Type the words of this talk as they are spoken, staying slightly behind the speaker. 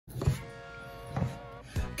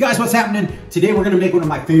Guys, what's happening? Today we're gonna make one of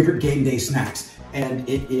my favorite game day snacks, and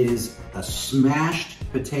it is a smashed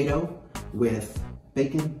potato with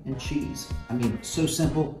bacon and cheese. I mean, so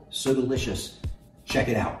simple, so delicious. Check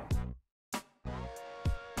it out.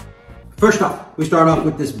 First off, we start off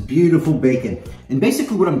with this beautiful bacon. And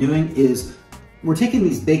basically what I'm doing is we're taking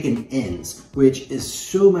these bacon ends, which is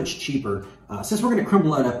so much cheaper. Since we're gonna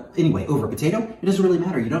crumble it up anyway over a potato, it doesn't really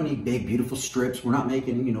matter. You don't need big, beautiful strips. We're not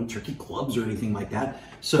making, turkey clubs or anything like that.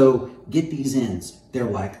 So get these ends. They're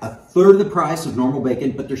like a third of the price of normal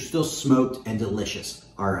bacon, but they're still smoked and delicious.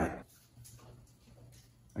 All right.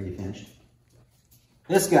 Are you finished?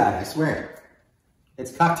 This guy, I swear,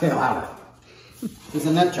 it's cocktail hour. He's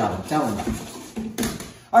a nut job, I'm telling you.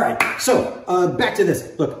 All right, so back to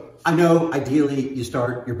this. Look, I know ideally you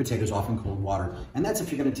start your potatoes off in cold water, and that's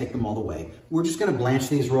if you're gonna take them all the way. We're just gonna blanch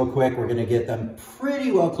these real quick. We're gonna get them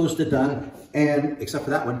pretty well close to done, and except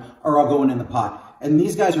for that one, are all going in the pot. And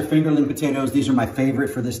these guys are fingerling potatoes. These are my favorite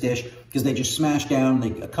for this dish because they just smash down,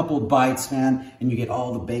 like a couple of bites, man, and you get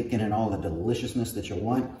all the bacon and all the deliciousness that you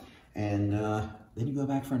want. And then you go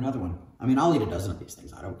back for another one. I mean, I'll eat a dozen of these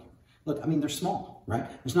things, I don't care. Look, I mean, they're small, right?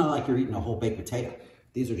 It's not like you're eating a whole baked potato.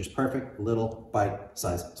 These are just perfect little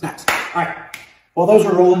bite-sized snacks. All right, while those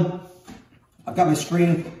are rolling, I've got my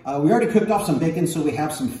screen. We already cooked off some bacon, so we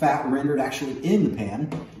have some fat rendered actually in the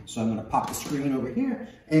pan. So I'm gonna pop the screen over here,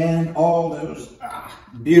 and all those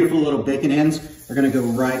beautiful little bacon ends are gonna go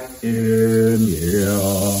right in here.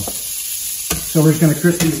 So we're just gonna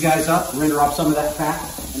crisp these guys up, render off some of that fat,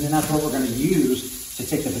 and then that's what we're gonna use to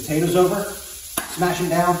take the potatoes over, smash them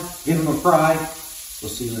down, give them a fry.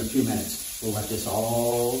 We'll see you in a few minutes. We'll let this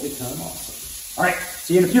all become awesome. All right,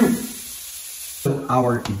 see you in a few. So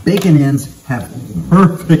our bacon ends have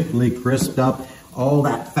perfectly crisped up. All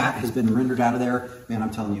that fat has been rendered out of there. Man, I'm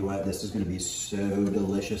telling you what, this is gonna be so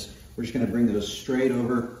delicious. We're just gonna bring those straight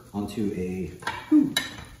over onto a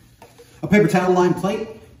paper towel lined plate.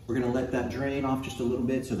 We're gonna let that drain off just a little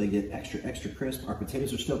bit so they get extra crisp. Our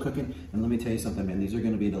potatoes are still cooking. And let me tell you something, man, these are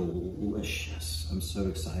gonna be delicious. I'm so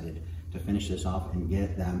excited to finish this off and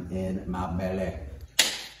get them in my belly.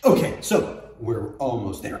 Okay, so we're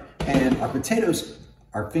almost there. And our potatoes,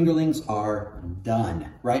 our fingerlings are done,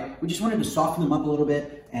 right? We just wanted to soften them up a little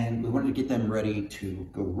bit, and we wanted to get them ready to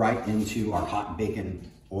go right into our hot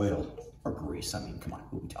bacon oil or grease. I mean, come on,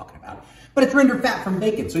 what are we talking about? But it's rendered fat from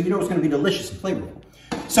bacon, so you know it's gonna be delicious and flavorful.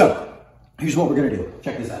 So here's what we're gonna do.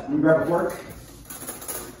 Check this out. Let me grab a fork.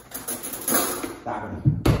 That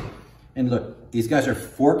one. And look, these guys are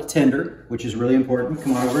fork tender, which is really important.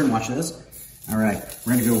 Come on over and watch this. All right,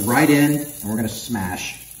 we're gonna go right in and we're gonna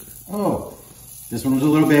smash. Oh, this one was a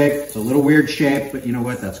little big. It's a little weird shape, but you know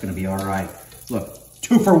what? That's gonna be all right. Look,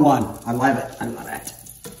 2 for 1. I love it, I love it.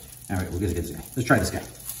 All right, we'll get this guy. Let's try this guy.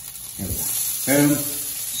 Here we go. Boom,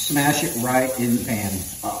 smash it right in the pan.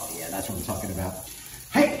 Oh yeah, that's what I'm talking about.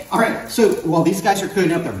 Hey, all right, so while these guys are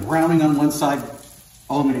cooking up, they're browning on one side,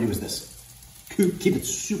 all I'm gonna do is this. Keep it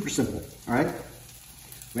super simple, all right?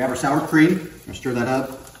 We have our sour cream. I'm gonna stir that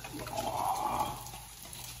up.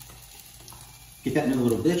 Get that in a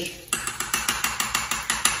little dish.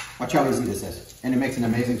 Watch how easy this is. And it makes an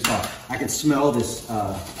amazing sauce. I can smell this,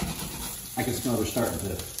 I can smell they're starting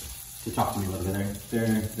to talk to me a little bit.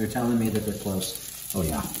 They're telling me that they're close. Oh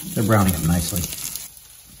yeah, they're browning them nicely.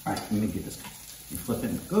 All right, let me get this. You flip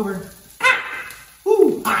it back over.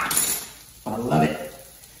 Woo! I love it.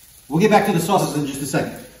 We'll get back to the sauces in just a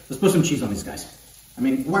second. Let's put some cheese on these guys. I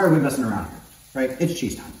mean, why are we messing around here, right? It's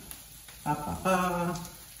cheese time.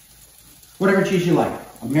 Whatever cheese you like.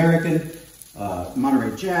 American,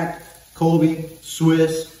 Monterey Jack, Colby,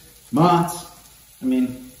 Swiss, Mott's. I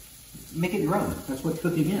mean, make it your own. That's what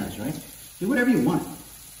cooking is, right? Do whatever you want.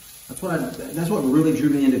 That's what really drew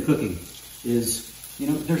me into cooking is,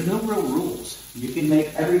 there's no real rules. You can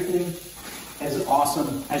make everything as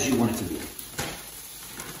awesome as you want it to be.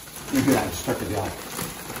 Let me do that, start the guy.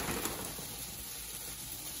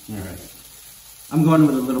 All right. I'm going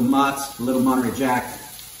with a little Mott's, a little Monterey Jack,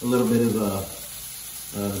 a little bit of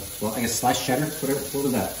well, I guess sliced cheddar, whatever. What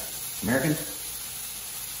was that? American?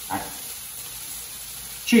 All right.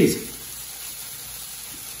 Cheese.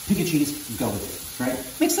 Pick a cheese, go with it, right?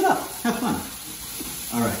 Mix it up, have fun.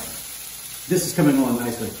 All right. This is coming along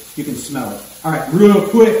nicely. You can smell it. All right, real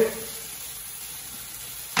quick.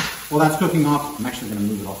 While that's cooking off, I'm actually gonna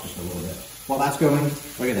move it off just a little bit. While that's going,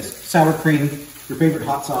 look at this. Sour cream, your favorite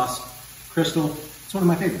hot sauce. Crystal, it's one of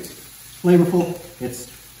my favorites. It's flavorful, it's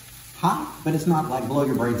hot, but it's not like blow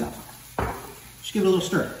your brains out. Just give it a little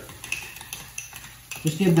stir.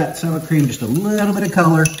 Just give that sour cream just a little bit of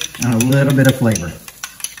color and a little bit of flavor.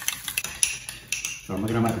 So I'm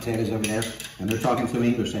looking at my potatoes over there, and they're talking to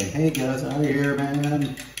me. They're saying, hey, get us out of here,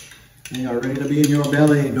 man. They are ready to be in your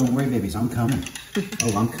belly. Don't worry, babies, I'm coming.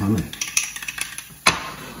 Oh, I'm coming.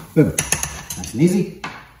 Boom. Nice and easy.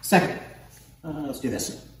 Second, let's do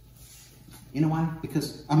this. You know why?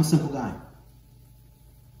 Because I'm a simple guy. A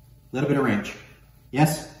little bit of ranch.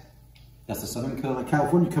 Yes? That's the Southern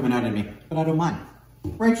California coming out of me, but I don't mind.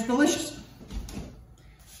 Ranch is delicious.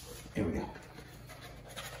 Here we go.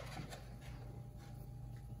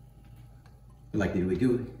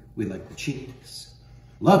 We like the cheese.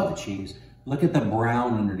 Love the cheese. Look at the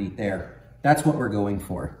brown underneath there. That's what we're going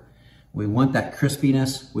for. We want that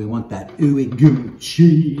crispiness. We want that ooey gooey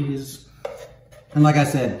cheese. And like I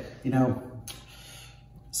said, you know,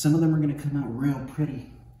 some of them are gonna come out real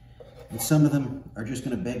pretty, and some of them are just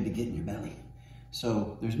gonna beg to get in your belly.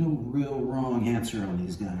 So there's no real wrong answer on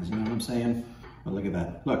these guys, you know what I'm saying? But look at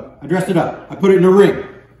that. Look, I dressed it up. I put it in a ring.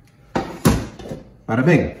 Bada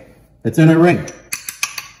bing. It's in a ring.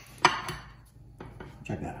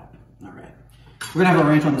 Check that out. All right. We're gonna have our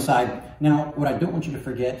ranch on the side. Now, what I don't want you to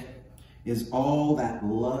forget is all that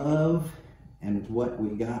love and what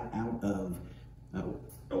we got out of,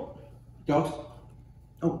 dogs.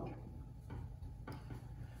 Oh,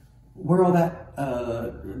 where all that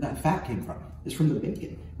that fat came from is from the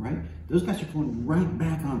bacon, right? Those guys are going right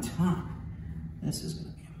back on top. This is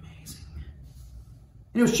gonna be amazing.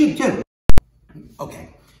 And it was cheap too.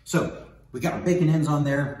 Okay, so we got our bacon ends on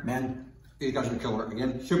there, man. These guys are killer.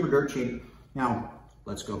 Again, super dirt cheap. Now,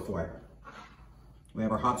 let's go for it. We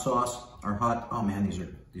have our hot sauce, our hot, oh man, these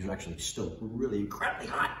are actually still really incredibly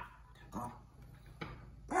hot.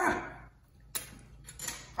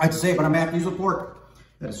 I'd say, but I'm gonna have to use a fork.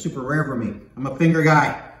 That is super rare for me. I'm a finger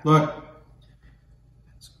guy. Look.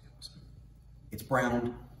 It's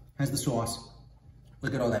browned, has the sauce.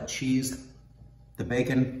 Look at all that cheese, the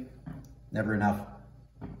bacon, never enough.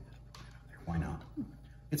 Why not?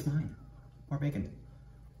 It's mine. More bacon.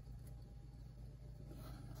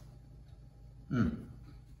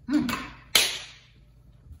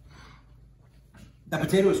 That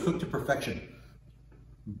potato is cooked to perfection.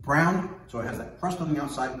 Brown, so it has that crust on the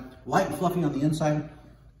outside, light and fluffy on the inside.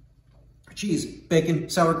 Cheese, bacon,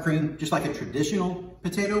 sour cream, just like a traditional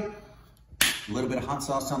potato. A little bit of hot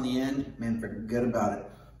sauce on the end. Man, forget about it.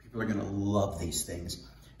 People are gonna love these things.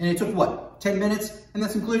 And it took what, 10 minutes? And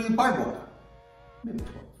that's including the parboil. Maybe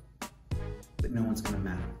 12. But no one's gonna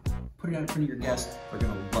matter. Put it out in front of your guests. They're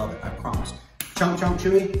gonna love it, I promise. Chomp, chomp,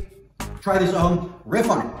 chewy. Try this at home, riff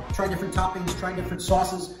on it. Try different toppings, try different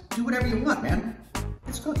sauces. Do whatever you want, man.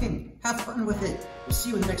 It's cooking. Have fun with it. We'll see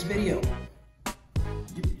you in the next video.